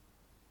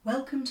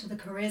Welcome to the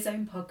Career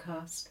Zone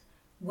podcast,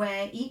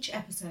 where each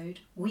episode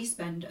we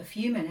spend a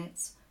few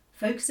minutes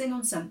focusing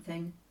on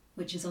something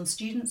which is on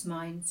students'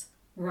 minds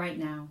right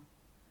now.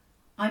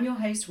 I'm your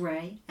host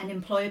Ray, an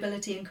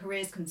employability and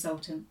careers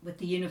consultant with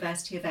the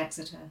University of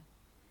Exeter.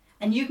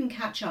 And you can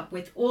catch up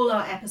with all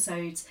our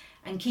episodes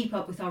and keep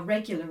up with our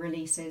regular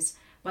releases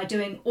by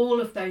doing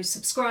all of those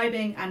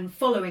subscribing and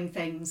following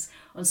things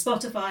on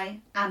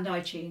Spotify and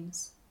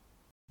iTunes.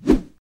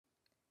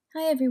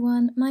 Hi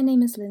everyone, my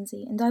name is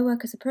Lindsay and I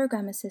work as a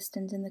Programme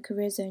Assistant in the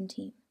Career Zone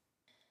team.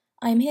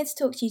 I am here to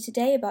talk to you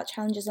today about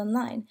Challenges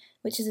Online,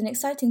 which is an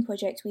exciting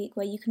project week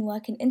where you can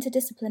work in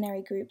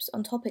interdisciplinary groups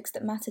on topics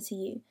that matter to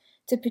you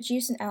to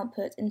produce an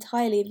output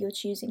entirely of your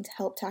choosing to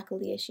help tackle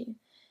the issue.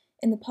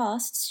 In the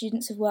past,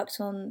 students have worked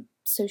on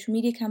social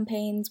media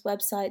campaigns,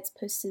 websites,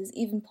 posters,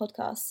 even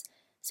podcasts,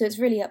 so it's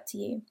really up to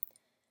you.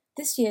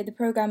 This year, the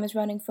programme is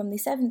running from the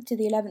 7th to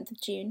the 11th of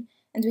June,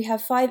 and we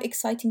have 5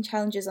 exciting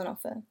challenges on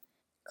offer.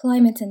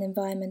 Climate and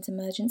environment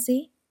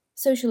emergency,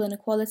 social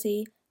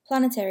inequality,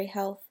 planetary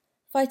health,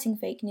 fighting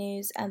fake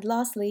news, and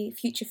lastly,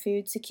 future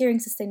food, securing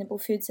sustainable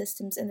food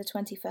systems in the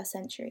 21st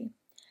century.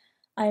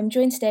 I am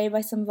joined today by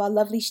some of our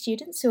lovely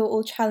students who are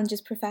all Challenges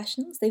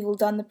professionals. They've all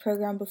done the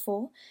programme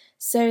before,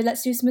 so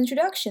let's do some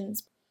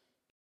introductions.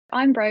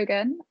 I'm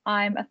Brogan.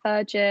 I'm a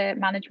third year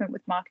management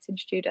with marketing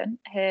student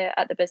here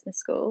at the business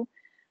school.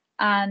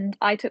 And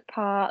I took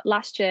part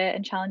last year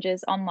in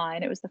Challenges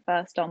Online. It was the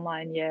first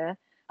online year.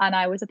 And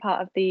I was a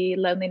part of the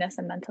Loneliness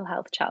and Mental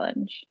Health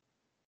Challenge.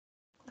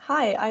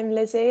 Hi, I'm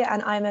Lizzie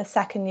and I'm a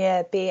second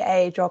year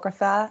BA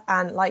geographer,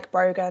 and like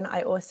Brogan,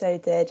 I also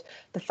did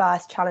the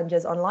first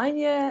Challenges Online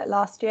year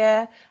last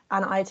year,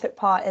 and I took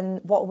part in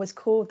what was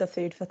called the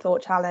Food for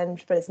Thought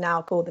Challenge but is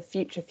now called the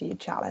Future Food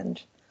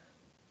Challenge.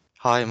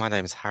 Hi, my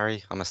name is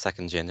Harry. I'm a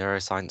second year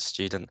neuroscience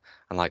student,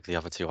 and like the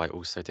other two, I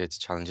also did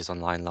Challenges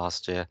Online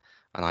last year,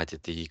 and I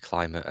did the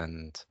Climate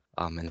and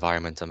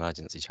Environment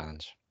Emergency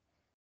Challenge.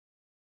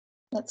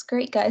 That's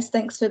great, guys.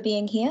 Thanks for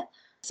being here.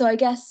 So I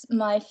guess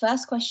my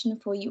first question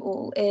for you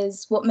all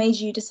is, what made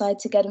you decide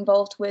to get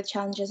involved with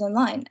Challenges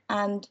Online,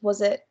 and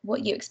was it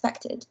what you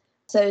expected?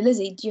 So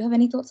Lizzie, do you have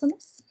any thoughts on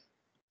this?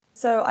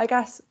 So I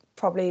guess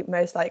probably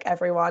most like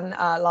everyone,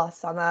 last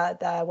summer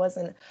there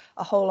wasn't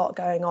a whole lot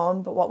going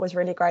on, but what was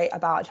really great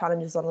about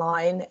Challenges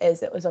Online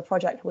is it was a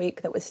project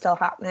week that was still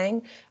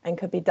happening and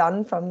could be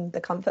done from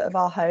the comfort of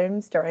our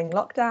homes during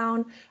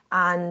lockdown,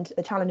 and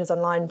the Challenges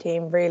Online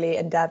team really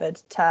endeavoured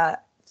to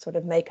sort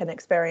of make an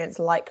experience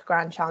like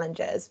Grand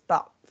Challenges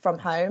but from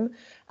home,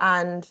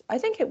 and I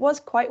think it was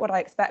quite what I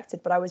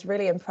expected, but I was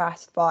really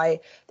impressed by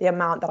the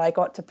amount that I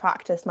got to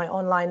practice my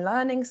online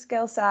learning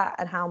skill set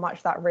and how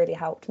much that really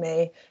helped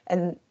me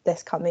in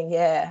this coming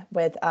year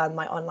with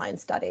my online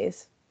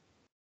studies.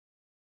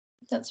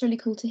 That's really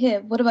cool to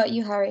hear. What about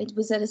you, Harry?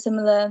 Was it a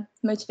similar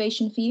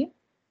motivation for you?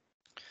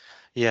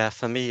 Yeah,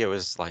 for me, it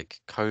was like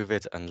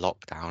COVID and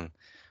lockdown.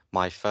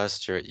 My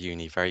first year at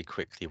uni very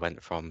quickly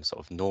went from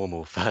sort of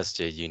normal first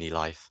year uni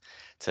life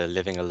to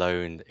living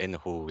alone in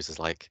halls as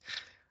like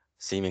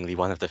seemingly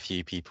one of the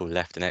few people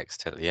left in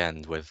Exeter at the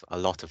end with a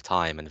lot of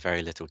time and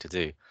very little to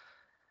do.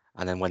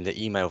 And then when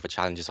the email for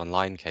Challenges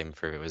Online came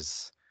through, it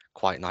was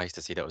quite nice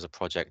to see that it was a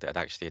project that had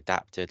actually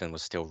adapted and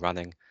was still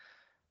running.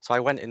 So I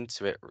went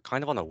into it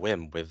kind of on a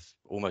whim with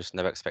almost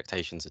no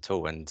expectations at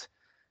all. And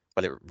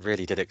well, it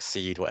really did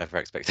exceed whatever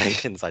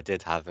expectations I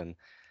did have. And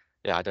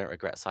yeah, I don't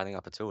regret signing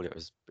up at all. It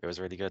was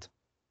really good.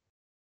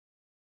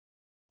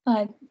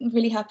 I'm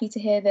really happy to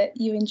hear that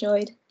you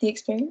enjoyed the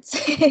experience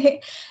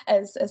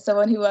as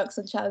someone who works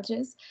on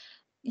challenges.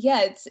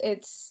 Yeah,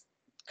 it's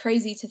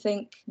crazy to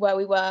think where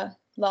we were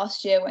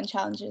last year when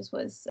challenges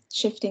was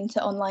shifting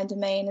to online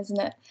domain,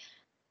 isn't it?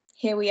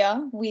 Here we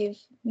are. We've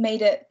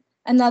made it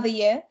another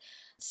year.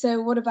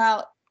 So what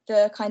about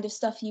the kind of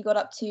stuff you got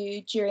up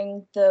to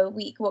during the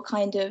week? What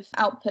kind of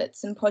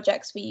outputs and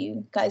projects were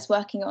you guys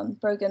working on?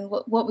 Brogan,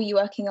 what were you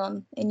working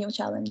on in your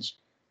challenge?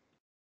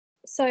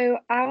 So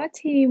our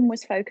team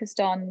was focused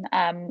on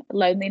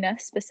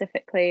loneliness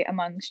specifically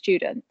among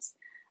students.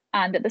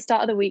 And at the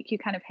start of the week, you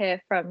kind of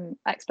hear from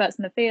experts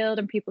in the field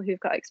and people who've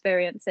got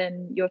experience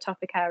in your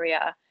topic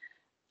area.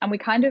 And we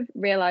kind of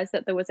realized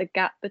that there was a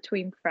gap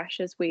between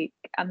Freshers Week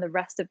and the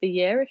rest of the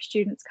year if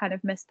students kind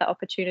of missed that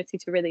opportunity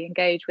to really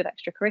engage with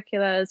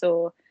extracurriculars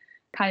or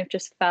kind of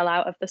just fell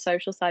out of the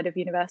social side of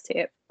university.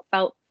 It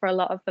felt for a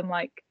lot of them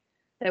like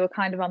they were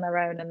kind of on their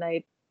own, and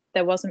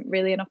there wasn't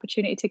really an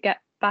opportunity to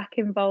get back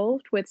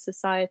involved with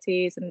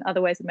societies and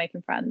other ways of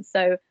making friends.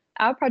 So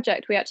our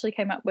project, we actually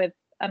came up with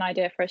an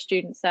idea for a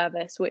student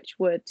service, which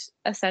would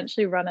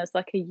essentially run as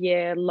like a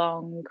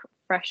year-long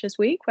Freshers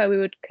Week, where we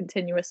would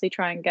continuously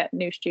try and get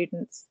new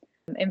students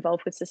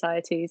involved with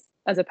societies,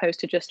 as opposed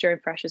to just during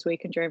Freshers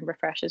Week and during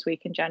Refreshers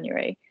Week in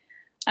January.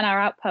 And our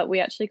output,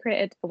 we actually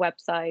created a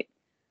website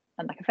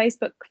and like a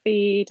Facebook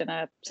feed and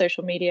a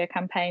social media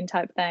campaign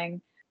type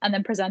thing, and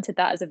then presented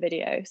that as a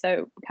video.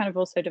 So we kind of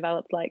also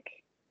developed like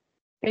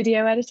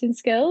video editing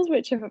skills,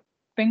 which have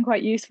been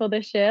quite useful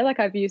this year. Like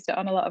I've used it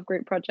on a lot of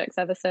group projects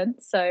ever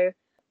since. So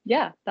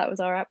yeah, that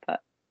was our output.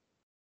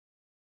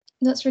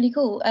 That's really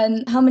cool.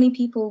 And how many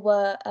people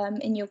were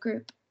in your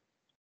group?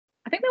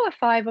 I think there were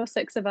 5 or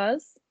 6 of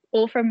us,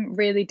 all from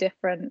really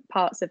different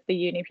parts of the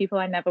uni, people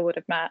I never would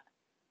have met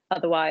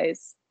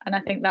otherwise. And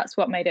I think that's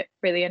what made it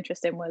really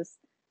interesting, was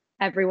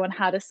everyone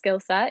had a skill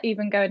set.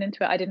 Even going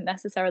into it, I didn't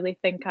necessarily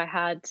think I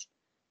had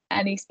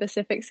any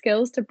specific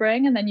skills to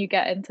bring. And then you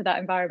get into that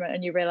environment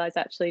and you realize,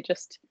 actually,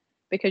 just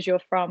because you're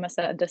from a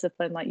certain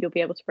discipline, like, you'll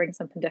be able to bring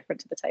something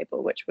different to the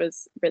table, which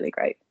was really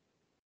great.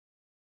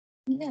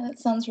 Yeah, that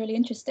sounds really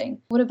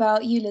interesting. What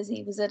about you,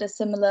 Lizzie? Was it a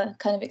similar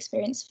kind of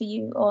experience for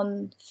you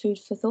on Food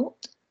for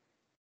Thought?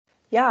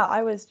 Yeah,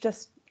 I was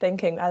just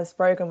thinking as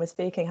Brogan was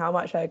speaking how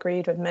much I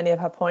agreed with many of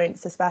her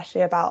points, especially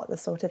about the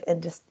sort of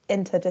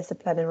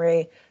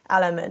interdisciplinary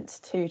element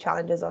to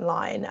Challenges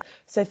Online.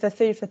 So for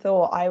Food for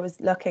Thought, I was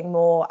looking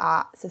more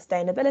at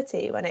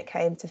sustainability when it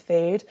came to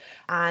food.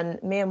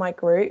 And me and my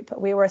group,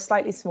 we were a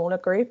slightly smaller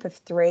group of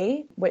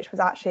 3, which was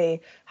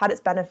actually had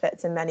its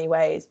benefits in many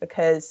ways,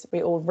 because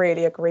we all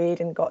really agreed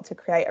and got to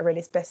create a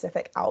really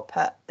specific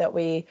output that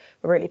we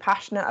were really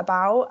passionate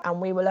about. And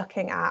we were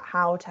looking at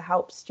how to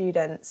help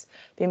students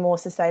be more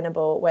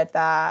sustainable with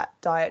their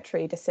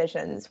dietary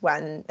decisions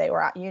when they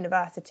were at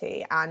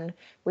university. And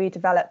we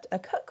developed a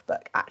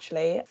cookbook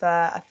actually for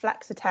a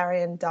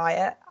flexitarian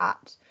diet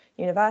at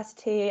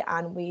university,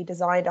 and we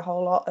designed a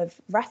whole lot of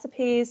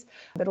recipes,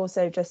 but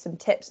also just some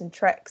tips and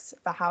tricks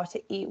for how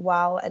to eat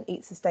well and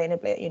eat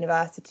sustainably at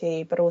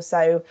university, but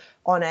also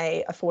on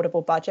a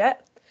affordable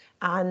budget.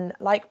 And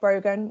like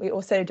Brogan, we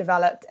also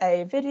developed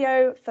a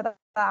video for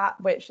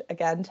that, which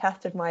again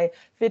tested my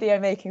video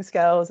making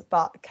skills,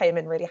 but came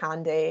in really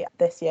handy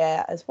this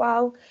year as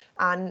well.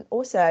 And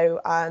also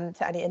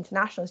to any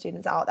international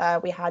students out there,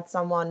 we had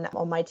someone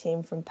on my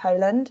team from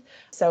Poland.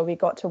 So we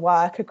got to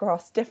work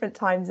across different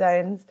time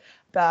zones,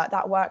 but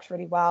that worked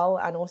really well,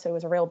 and also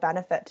was a real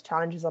benefit to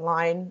Challenges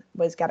Online,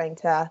 was getting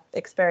to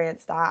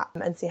experience that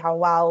and see how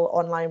well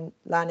online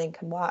learning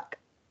can work.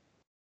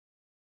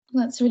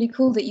 That's really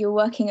cool that you're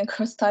working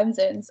across time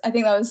zones. I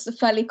think that was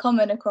fairly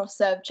common across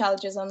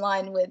Challenges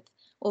Online with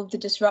all the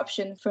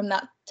disruption from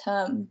that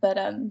term. But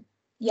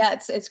yeah,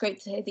 it's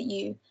great to hear that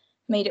you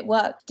made it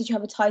work. Did you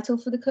have a title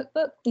for the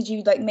cookbook? Did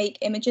you like make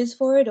images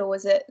for it, or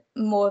was it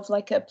more of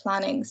like a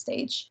planning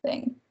stage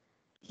thing?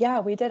 Yeah,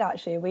 we did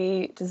actually.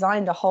 We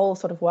designed a whole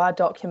sort of Word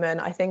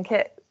document. I think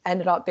it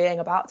ended up being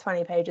about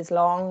 20 pages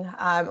long,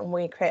 and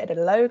we created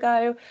a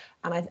logo.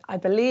 And I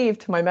believe,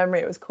 to my memory,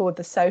 it was called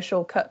the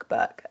Social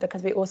Cookbook,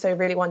 because we also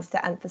really wanted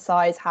to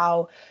emphasize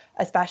how,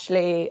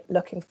 especially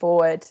looking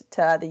forward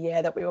to the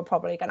year that we were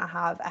probably going to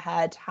have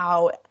ahead,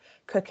 how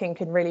cooking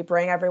can really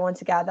bring everyone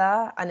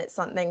together. And it's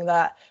something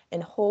that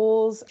in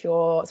halls, if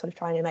you're sort of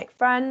trying to make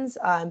friends,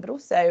 but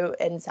also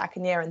in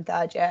second year and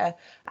third year,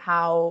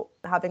 how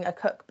having a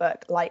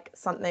cookbook like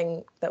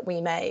something that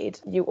we made,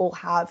 you all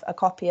have a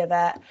copy of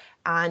it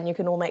and you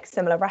can all make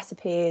similar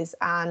recipes,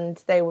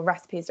 and they were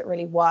recipes that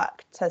really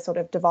work to sort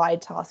of divide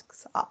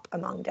tasks up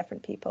among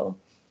different people.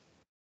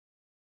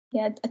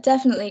 Yeah, I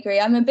definitely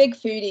agree. I'm a big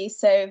foodie,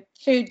 so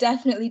food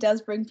definitely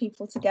does bring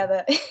people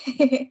together.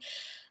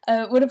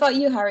 What about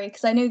you, Harry?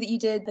 Because I know that you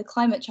did the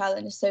climate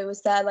challenge. So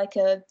was there like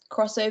a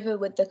crossover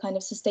with the kind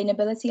of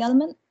sustainability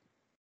element?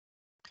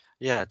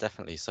 Yeah,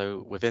 definitely.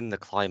 So within the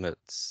climate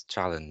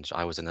challenge,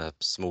 I was in a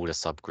smaller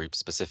subgroup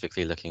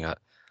specifically looking at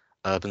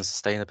urban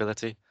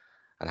sustainability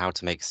and how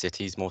to make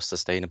cities more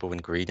sustainable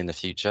and green in the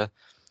future.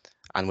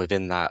 And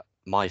within that,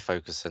 my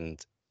focus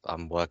and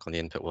work on the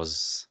input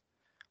was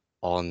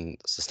on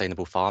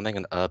sustainable farming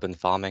and urban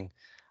farming.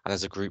 And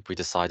as a group, we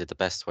decided the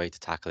best way to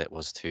tackle it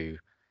was to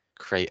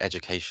create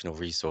educational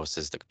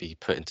resources that could be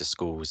put into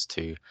schools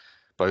to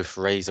both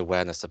raise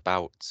awareness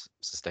about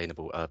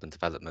sustainable urban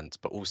development,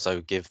 but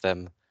also give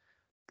them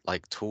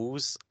like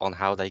tools on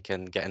how they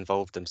can get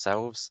involved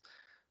themselves.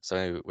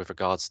 So with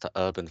regards to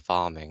urban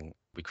farming,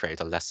 we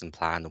created a lesson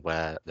plan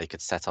where they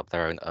could set up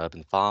their own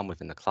urban farm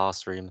within the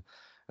classroom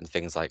and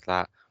things like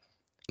that.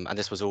 And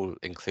this was all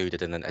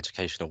included in an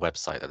educational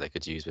website that they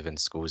could use within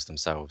schools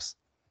themselves.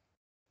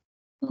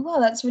 Oh, wow,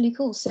 that's really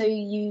cool. So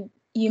you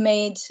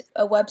made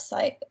a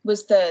website.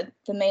 Was the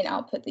main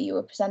output that you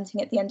were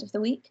presenting at the end of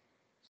the week?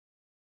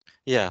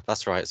 Yeah,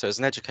 that's right. So it's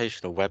an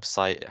educational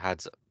website. It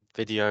had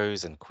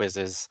videos and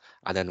quizzes,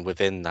 and then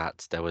within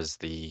that, there was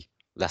the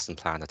lesson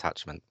plan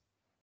attachment.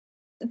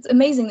 It's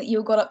amazing that you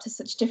all got up to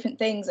such different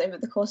things over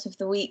the course of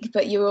the week,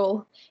 but you were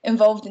all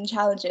involved in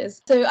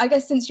challenges. So I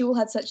guess since you all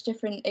had such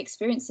different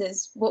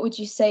experiences, what would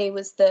you say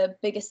was the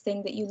biggest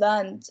thing that you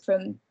learned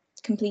from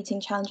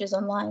completing Challenges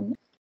Online?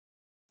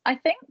 I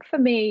think for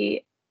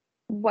me,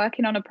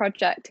 working on a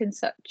project in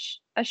such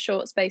a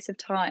short space of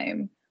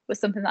time was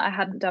something that I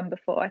hadn't done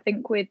before. I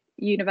think with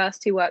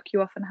university work,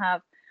 you often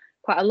have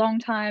quite a long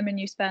time and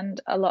you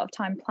spend a lot of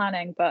time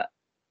planning, but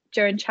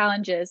during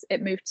challenges,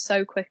 it moved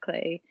so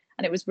quickly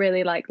and it was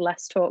really like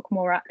less talk,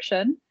 more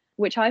action,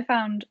 which I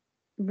found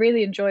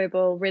really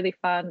enjoyable, really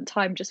fun.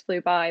 Time just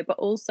flew by, but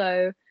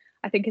also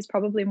I think is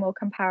probably more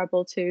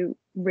comparable to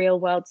real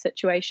world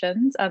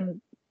situations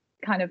and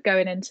kind of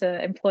going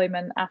into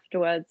employment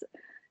afterwards.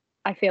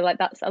 I feel like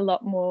that's a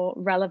lot more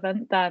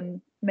relevant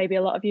than maybe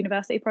a lot of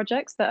university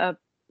projects that are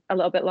a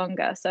little bit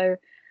longer. So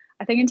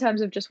I think in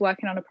terms of just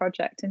working on a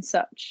project in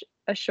such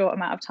a short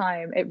amount of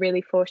time, it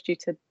really forced you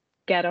to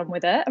get on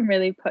with it and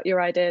really put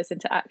your ideas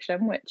into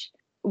action, which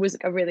was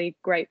a really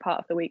great part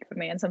of the week for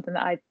me and something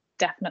that I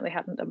definitely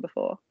hadn't done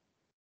before.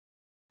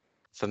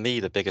 For me,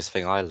 the biggest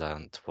thing I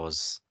learned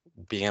was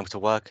being able to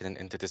work in an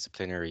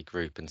interdisciplinary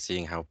group and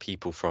seeing how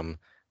people from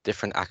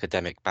different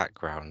academic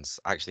backgrounds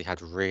actually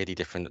had really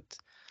different,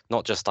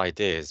 not just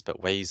ideas,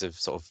 but ways of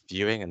sort of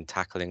viewing and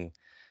tackling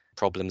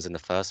problems in the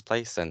first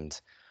place,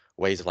 and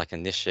ways of like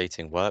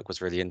initiating work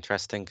was really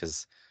interesting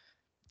because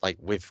like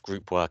with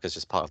group work as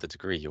just part of the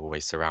degree, you're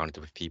always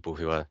surrounded with people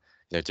who are,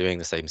 doing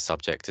the same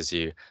subject as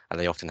you, and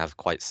they often have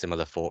quite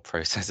similar thought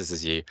processes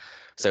as you.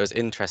 So it was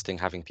interesting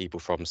having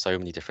people from so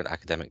many different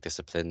academic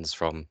disciplines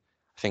from,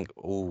 I think,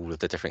 all of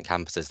the different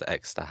campuses that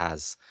Exeter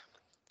has.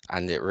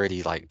 And it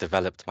really like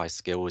developed my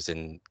skills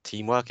in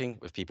team working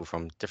with people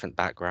from different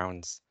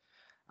backgrounds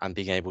and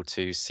being able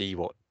to see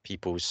what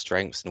people's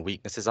strengths and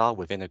weaknesses are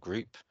within a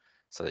group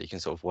so that you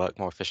can sort of work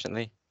more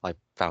efficiently. I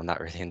found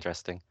that really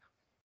interesting.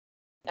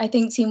 I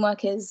think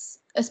teamwork is,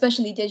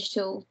 especially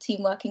digital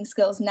team working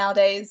skills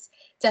nowadays,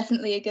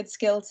 definitely a good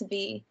skill to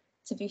be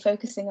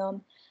focusing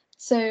on.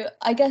 So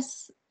I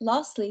guess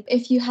lastly,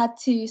 if you had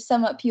to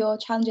sum up your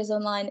Challenges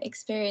Online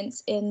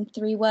experience in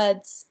 3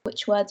 words,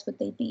 which words would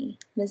they be?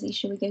 Lizzie,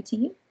 should we go to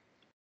you?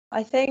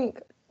 I think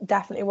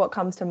definitely what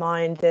comes to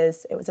mind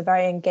is it was a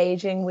very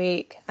engaging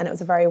week and it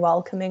was a very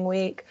welcoming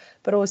week,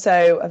 but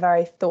also a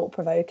very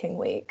thought-provoking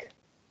week.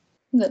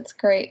 That's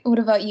great. What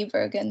about you,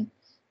 Brogan?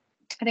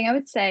 I think I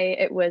would say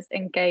it was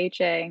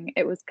engaging,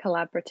 it was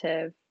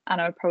collaborative, and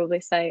I would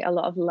probably say a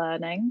lot of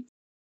learning.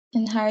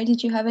 And Harry,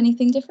 did you have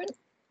anything different?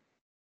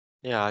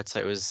 Yeah, I'd say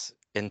it was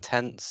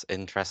intense,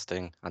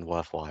 interesting, and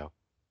worthwhile.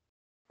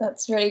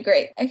 That's really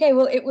great. Okay,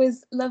 well, it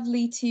was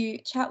lovely to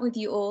chat with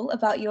you all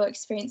about your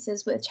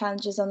experiences with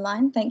Challenges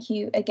Online. Thank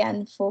you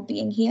again for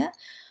being here.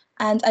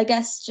 And I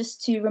guess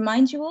just to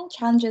remind you all,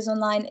 Challenges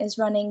Online is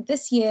running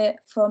this year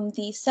from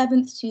the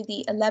 7th to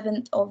the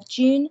 11th of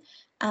June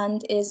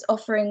and is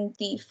offering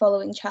the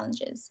following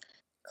challenges: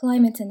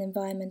 climate and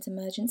environment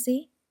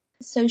emergency,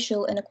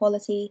 social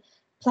inequality,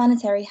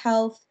 planetary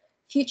health,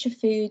 future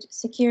food,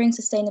 securing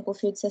sustainable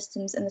food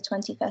systems in the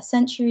 21st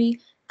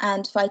century,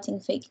 and fighting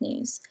fake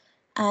news.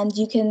 And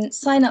you can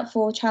sign up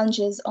for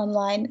Challenges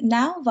Online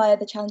now via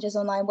the Challenges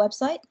Online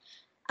website.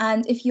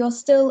 And if you're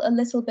still a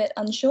little bit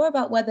unsure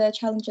about whether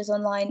Challenges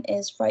Online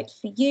is right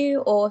for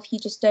you, or if you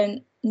just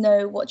don't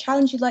know what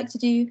challenge you'd like to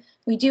do,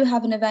 we do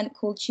have an event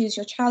called Choose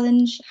Your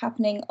Challenge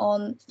happening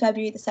on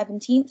February the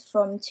 17th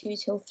from 2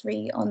 till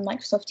 3 on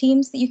Microsoft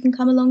Teams that you can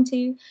come along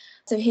to.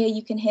 So here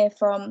you can hear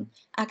from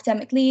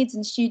academic leads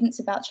and students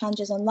about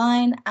Challenges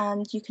Online,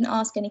 and you can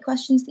ask any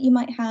questions that you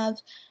might have.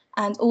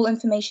 And all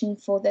information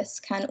for this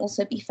can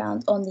also be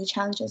found on the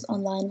Challenges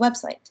Online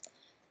website.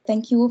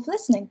 Thank you all for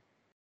listening.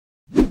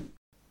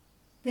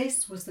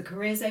 This was the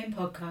Career Zone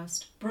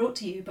podcast, brought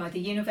to you by the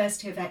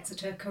University of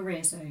Exeter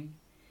Career Zone.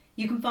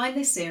 You can find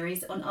this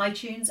series on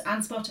iTunes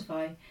and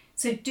Spotify,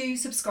 so do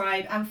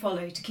subscribe and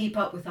follow to keep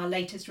up with our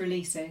latest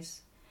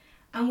releases.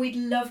 And we'd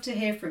love to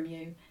hear from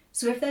you,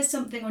 so if there's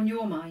something on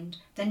your mind,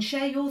 then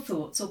share your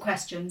thoughts or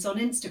questions on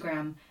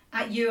Instagram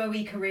at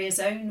UOE Career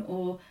Zone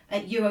or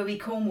at UOE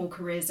Cornwall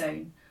Career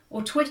Zone,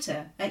 or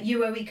Twitter at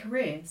UOE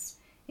Careers.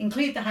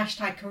 Include the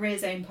hashtag Career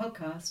Zone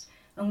podcast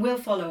and we'll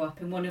follow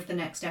up in one of the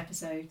next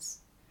episodes.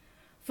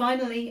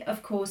 Finally,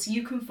 of course,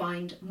 you can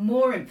find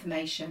more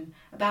information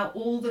about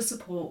all the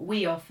support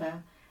we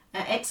offer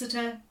at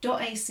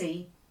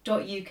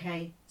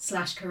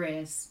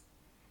exeter.ac.uk/careers.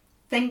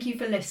 Thank you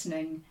for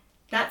listening.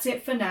 That's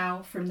it for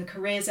now from the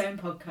Career Zone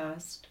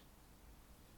podcast.